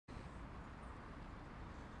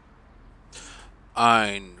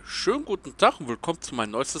Einen schönen guten Tag und willkommen zu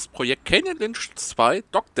meinem neuestes Projekt Kane Lynch 2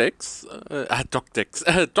 Doc Days.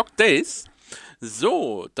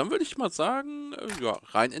 So, dann würde ich mal sagen, ja,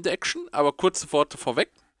 rein in die Action, aber kurze Worte vorweg.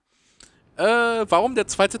 Warum der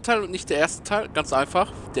zweite Teil und nicht der erste Teil? Ganz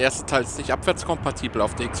einfach, der erste Teil ist nicht abwärtskompatibel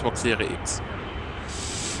auf der Xbox Series X.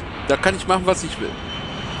 Da kann ich machen, was ich will.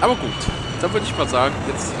 Aber gut, dann würde ich mal sagen,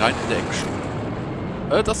 jetzt rein in die Action.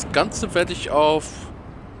 Das Ganze werde ich auf...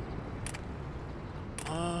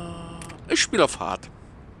 Ich spiele auf Hard.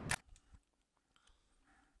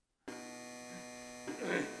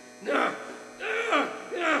 Let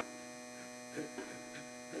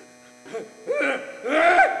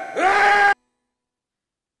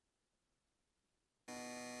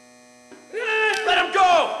him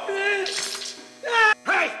go!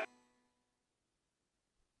 Hey!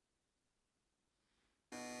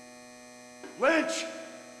 Lynch!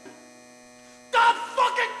 I'll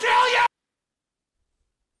fucking kill you!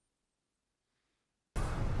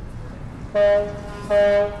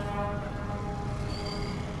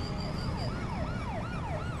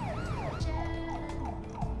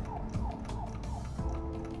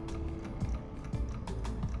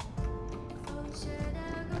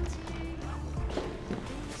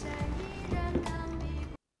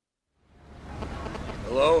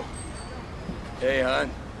 Hello? Hey, hon.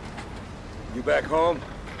 You back home?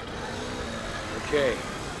 Okay.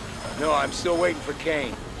 No, I'm still waiting for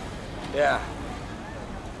Kane. Yeah.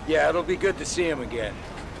 Yeah, it'll be good to see him again.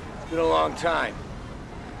 It's been a long time.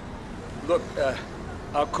 Look,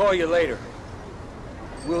 I'll call you later.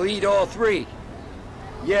 We'll eat all three.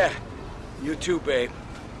 Yeah. You too, babe.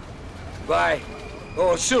 Bye.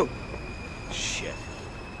 Oh, soup. Shit.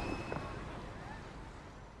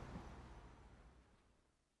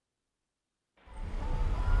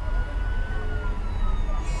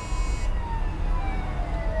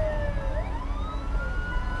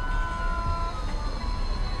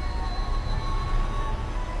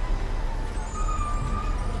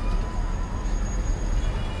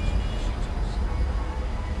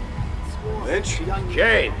 Lynch?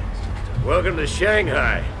 Kane, welcome to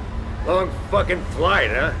Shanghai. Long fucking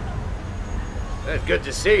flight, huh? It's good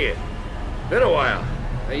to see you. Been a while.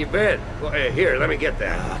 How you been? Well, here, let me get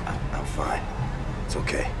that. I'm fine. It's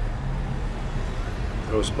okay.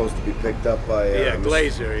 I was supposed to be picked up by, Yeah,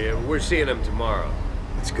 Glazer. Yeah, we're seeing him tomorrow.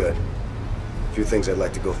 It's good. A few things I'd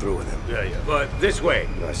like to go through with him. Yeah. But this way.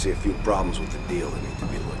 You know, I see a few problems with the deal that need to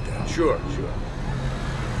be looked at. Sure.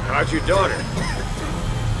 How's your daughter?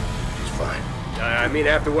 She's fine. I mean,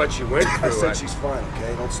 after what she went through, I said she's fine,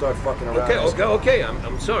 okay? Don't start fucking around. Okay.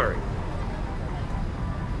 I'm sorry.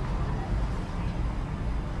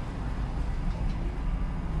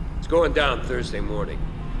 It's going down Thursday morning.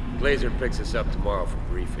 Glazer picks us up tomorrow for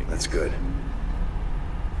briefing. That's good.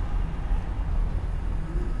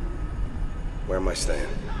 Where am I staying?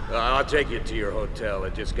 I'll take you to your hotel. I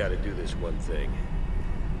just got to do this one thing.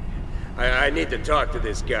 I need to talk to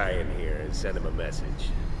this guy in here and send him a message.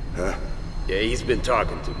 Huh? Yeah, he's been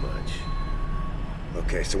talking too much.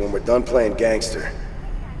 Okay, so when we're done playing gangster,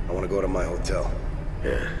 I want to go to my hotel.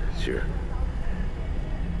 Yeah, sure.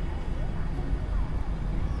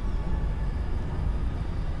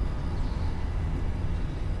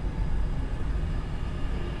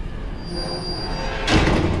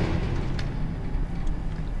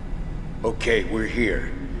 Okay, we're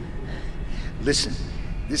here. Listen,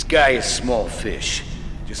 this guy is small fish.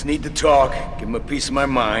 Just need to talk, give him a piece of my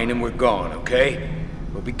mind, and we're gone, okay?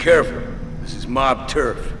 But be careful. This is mob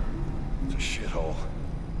turf. It's a shithole.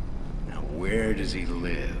 Now, where does he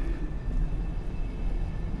live?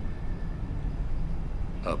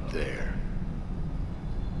 Up there.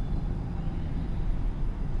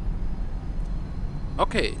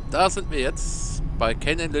 Okay, da sind wir jetzt bei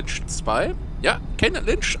Kane Lynch 2. Ja, Kane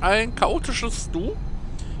Lynch, ein chaotisches Duo.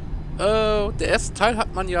 Der erste Teil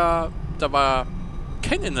hat man ja, da war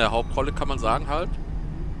Kane in der Hauptrolle, kann man sagen halt,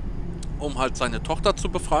 um halt seine Tochter zu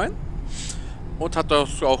befreien. Und hat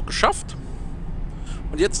das ja auch geschafft.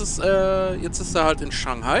 Und jetzt ist er halt in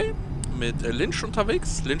Shanghai mit Lynch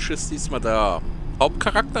unterwegs. Lynch ist diesmal der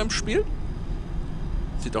Hauptcharakter im Spiel.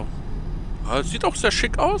 Sieht auch sehr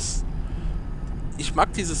schick aus. Ich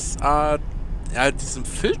mag dieses diesen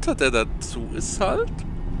Filter, der dazu ist halt.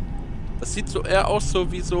 Das sieht so eher aus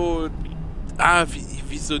so wie so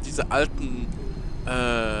wie so diese alten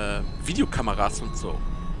Videokameras und so.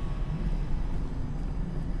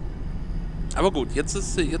 Aber gut, jetzt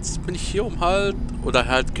bin ich hier, um halt, oder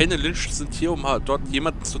halt Kane Lynch sind hier, um halt dort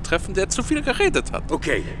jemanden zu treffen, der zu viel geredet hat.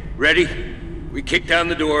 Okay, ready? We kick down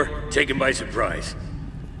the door, take him by surprise.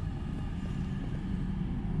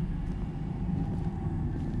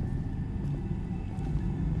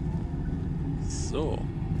 So.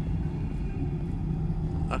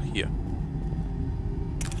 Ach, hier.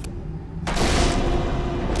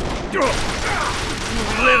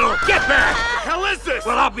 Little, get back! What the hell is this?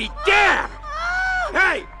 Well, I'll be damned!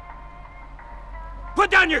 Hey!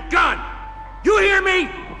 Put down your gun! You hear me?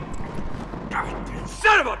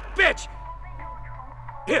 Son of a bitch!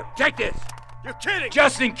 Here, take this. You're kidding!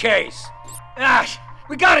 Just in case. Ah,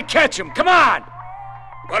 we gotta catch him, come on!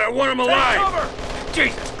 But I want him alive!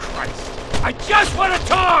 Take cover! Jesus Christ! I just want to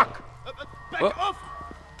talk! Back off!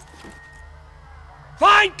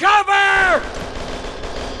 Find cover!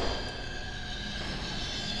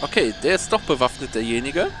 Okay, der ist doch bewaffnet,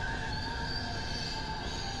 derjenige.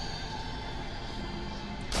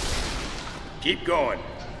 Keep going.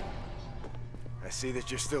 I see that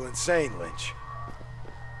you're still insane, Lynch.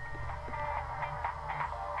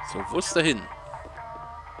 So, wo ist der hin?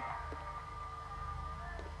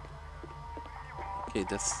 Okay,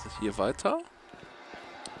 das hier weiter.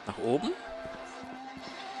 Nach oben.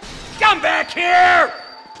 Come back here!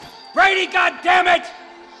 Brady, goddammit!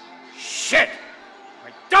 Shit!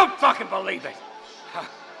 I don't fucking believe it!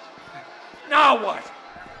 Now what?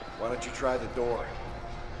 Why don't you try the door?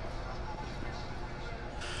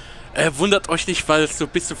 Wundert euch nicht, weil es so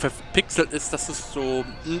ein bisschen verpixelt ist. Das ist so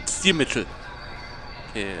ein Stilmittel.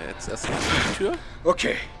 Okay, jetzt erstmal die Tür.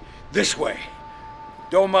 Okay, this way.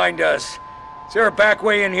 Don't mind us. Is there a back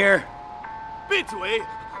way in here? 闭嘴！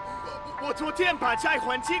我昨天把债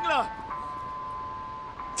还清了。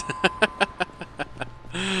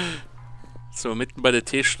 So, mitten bei der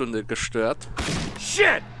Teestunde gestört.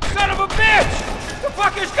 Shit! Son of a bitch! The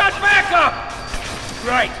fucker's got backup!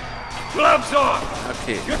 Right. Gloves off!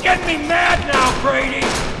 Okay. You're getting me mad now, Brady!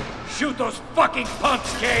 Shoot those fucking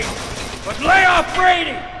punks, Kane! But lay off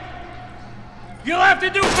Brady! You'll have to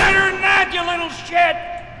do better than that, you little shit!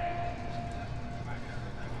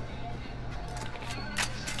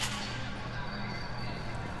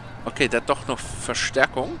 Okay, der hat doch noch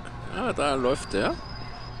Verstärkung. Ah, da läuft der.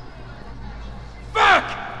 Fuck!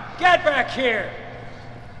 Get back here!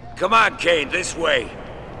 Come on, Kane, this way.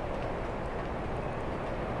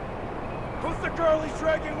 Who's the girl he's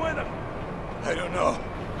dragging with him? I don't know.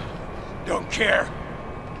 Don't care.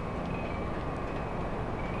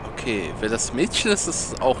 Okay, wer das Mädchen ist,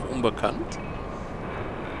 ist auch unbekannt.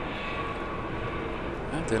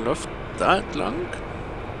 Ja, der läuft da entlang.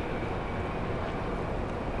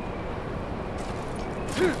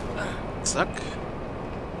 Zack.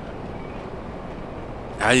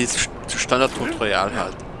 Ja, die ist Standard-Tutorial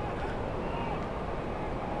halt.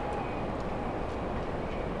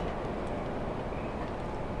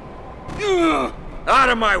 Out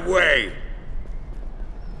of my way!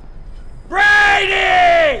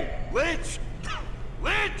 Brady! Lynch!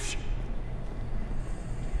 Lynch!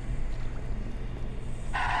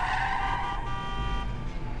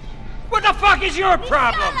 What the fuck is your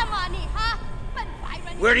problem?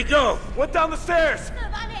 Where'd he go? Went down the stairs!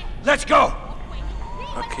 Let's go!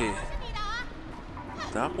 Okay.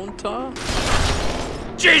 Da runter.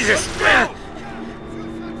 Jesus! Man!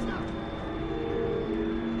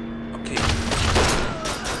 Okay.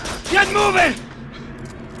 Get moving!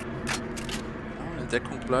 In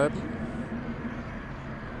Deckung bleiben.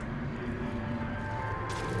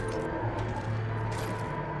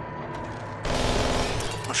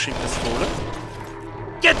 Maschinenpistole.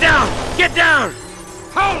 Get down! Get down!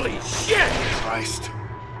 Holy shit! Christ.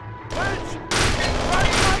 Lynch!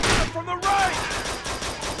 Right behind him from the right!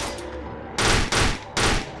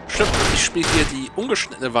 Stimmt, ich spiele hier die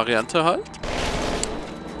ungeschnittene Variante halt.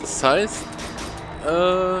 Das heißt, ich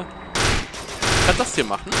kann das hier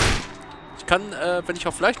machen. Ich kann, wenn ich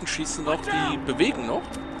auf Leichen schieße, noch die bewegen noch.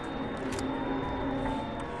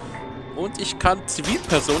 Und ich kann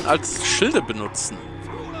Zivilpersonen als Schilde benutzen.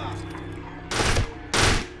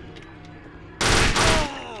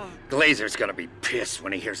 Glazer's gonna be pissed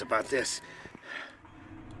when he hears about this.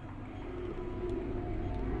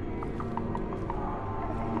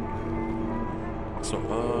 So,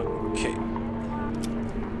 okay.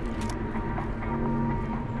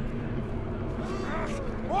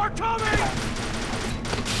 More coming!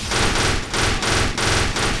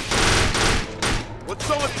 What's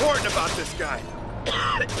so important about this guy?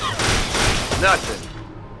 Nothing.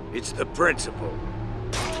 It's the principle.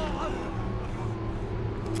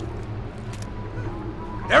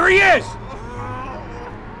 There he is!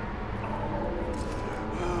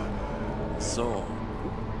 So.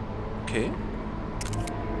 Okay.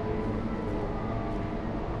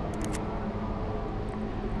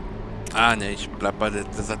 Ah, ne, ich bleib bei der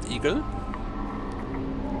Desert Eagle.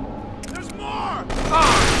 There's more!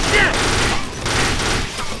 Oh, shit!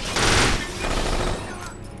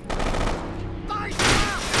 Die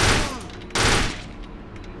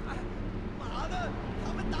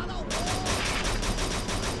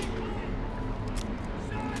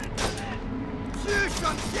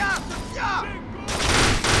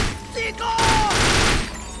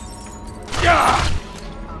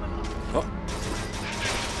Oh.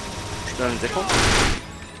 Schnell in Deckung.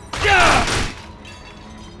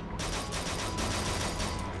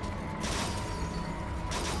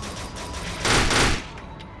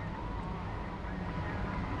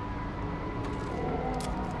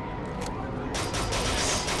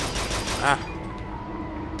 Ah.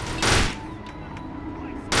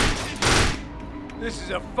 This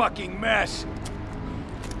is a fucking mess.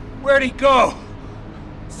 Where'd he go?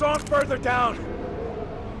 Saw him further down.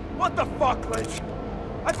 What the fuck, Lynch?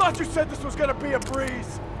 I thought you said this was gonna be a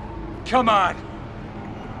breeze. Come on.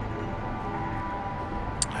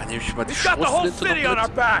 Ah, nehme ich mal die He's got the whole Schrotflinte city noch on our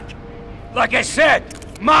mit. back. Like I said,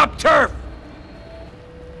 mob turf.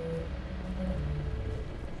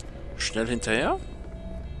 Schnell hinterher.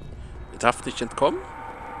 Er darf nicht entkommen.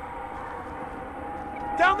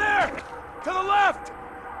 Down there! To the left!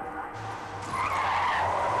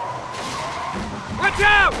 Watch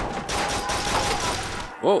out!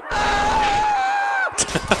 Wow.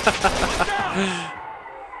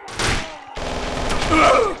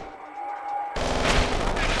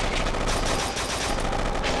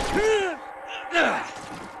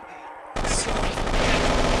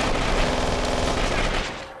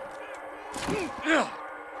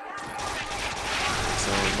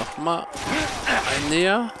 So, nochmal ein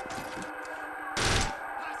näher.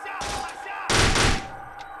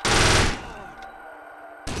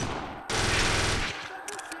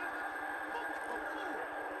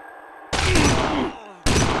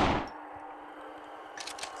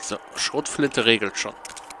 So, Schrotflinte regelt schon.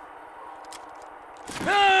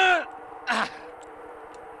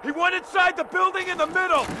 He went inside the building in the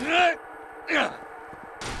middle!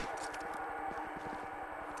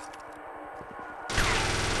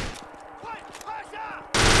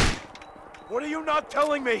 What are you not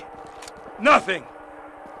telling me? Nothing.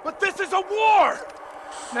 But this is a war!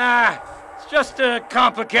 Nah, it's just a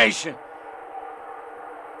complication.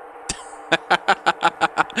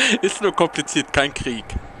 Ist nur kompliziert, kein Krieg.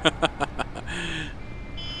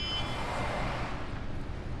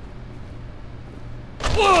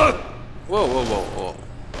 Wow, wow, wow, wow.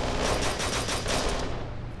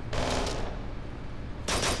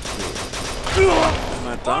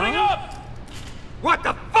 Mal da. What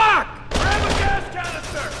the fuck? Grab a gas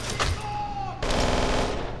canister!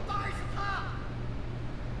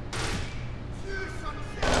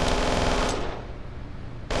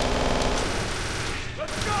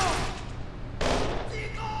 Let's go!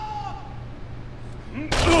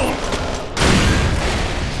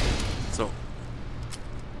 So.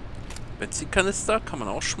 Benzinkanister kann man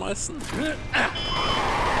auch schmeißen. Fuck!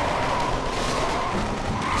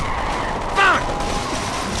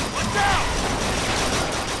 Watch out!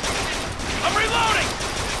 I'm reloading!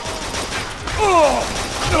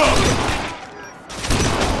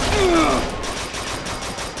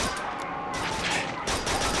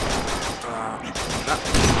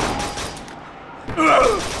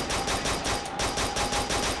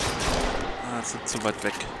 Ah, sind zu weit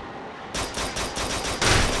weg.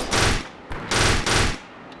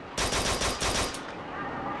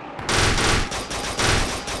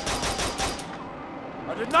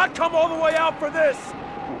 I did not come all the way out for this!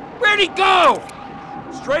 Where'd he go?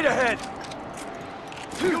 Straight ahead!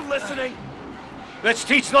 You listening? Let's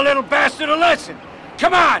teach the little bastard a lesson.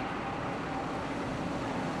 Come on!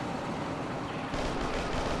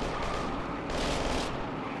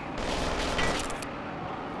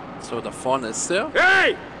 So, da vorne ist er.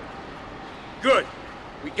 Hey! Good.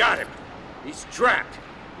 We got him. He's trapped.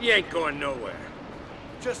 He ain't going nowhere.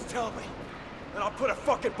 Just tell me, and I'll put a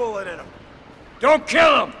fucking bullet in him. Don't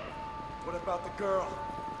kill him! What about the girl?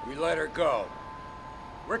 We let her go.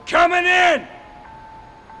 We're coming in!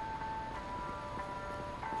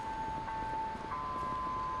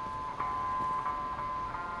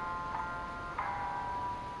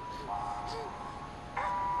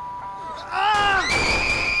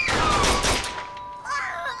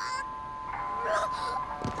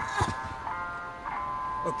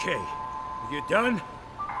 Okay, you done?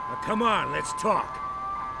 Now come on, let's talk.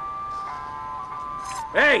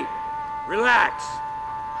 Hey, relax.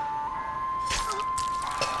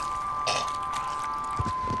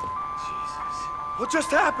 Jesus. What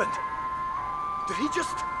just happened? Did he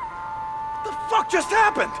just... The fuck just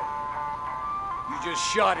happened? You just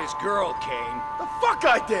shot his girl, Kane. The fuck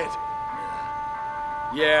I did!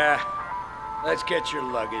 Yeah, let's get your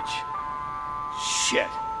luggage. Shit.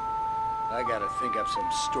 I gotta think up some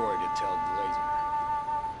story to tell Glazer.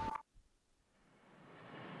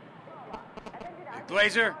 Hey,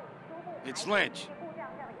 Glazer? It's Lynch.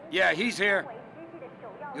 Yeah, he's here.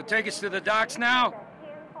 You'll take us to the docks now?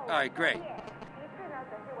 All right, great.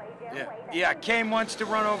 Yeah, Kane wants to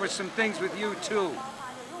run over some things with you, too.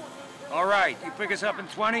 All right, you pick us up in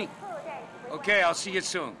 20? Okay, I'll see you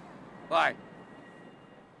soon. Bye.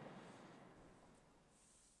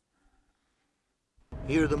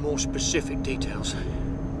 Here are the more specific details.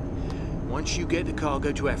 Once you get the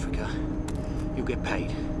cargo to Africa, you'll get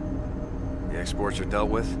paid. The exports are dealt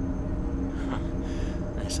with?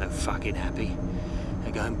 They're so fucking happy.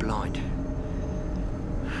 They're going blind.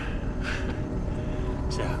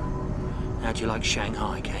 So, how'd you like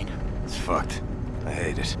Shanghai, Kane? It's fucked. I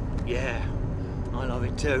hate it. Yeah, I love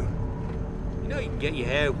it too. You know you can get your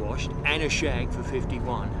hair washed and a shag for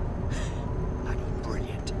 51. Bloody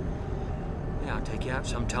brilliant. Yeah, I'll take you out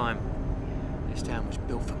sometime. This town was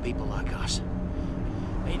built for people like us.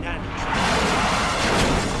 Ain't that the truth?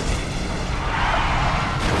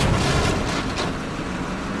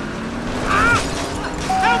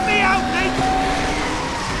 Help me out, Nate!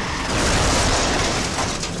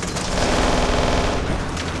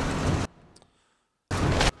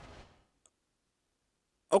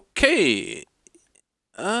 Okay.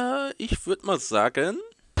 Ich würde mal sagen...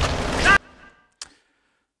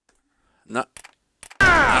 Na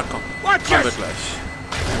komm, machen wir gleich.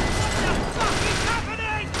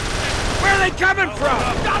 Where are they coming from?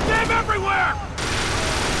 Got them everywhere!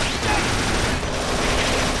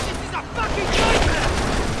 This is a fucking nightmare!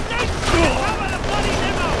 Nate, cover the bloody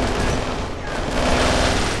limo!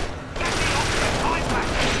 Get me off the highway!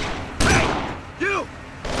 Hey, you!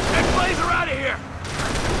 Take Blazer out of here!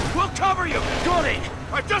 We'll cover you! Goody!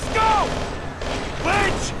 All right, just go!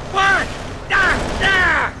 Lynch! What?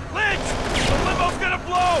 Ah! Lynch! The limo's gonna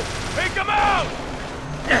blow! Take him out!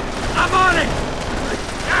 I'm on it!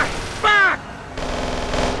 Back!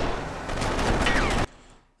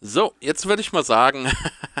 So, jetzt würde ich mal sagen,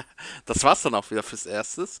 das war's dann auch wieder fürs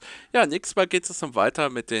Erstes. Ja, nächstes Mal geht es dann weiter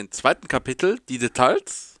mit dem zweiten Kapitel, die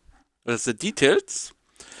Details. The Details.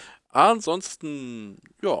 Ansonsten,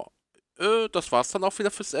 ja, das war's dann auch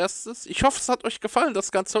wieder fürs Erstes. Ich hoffe, es hat euch gefallen,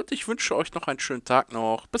 das Ganze. Und ich wünsche euch noch einen schönen Tag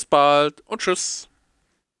noch. Bis bald und tschüss.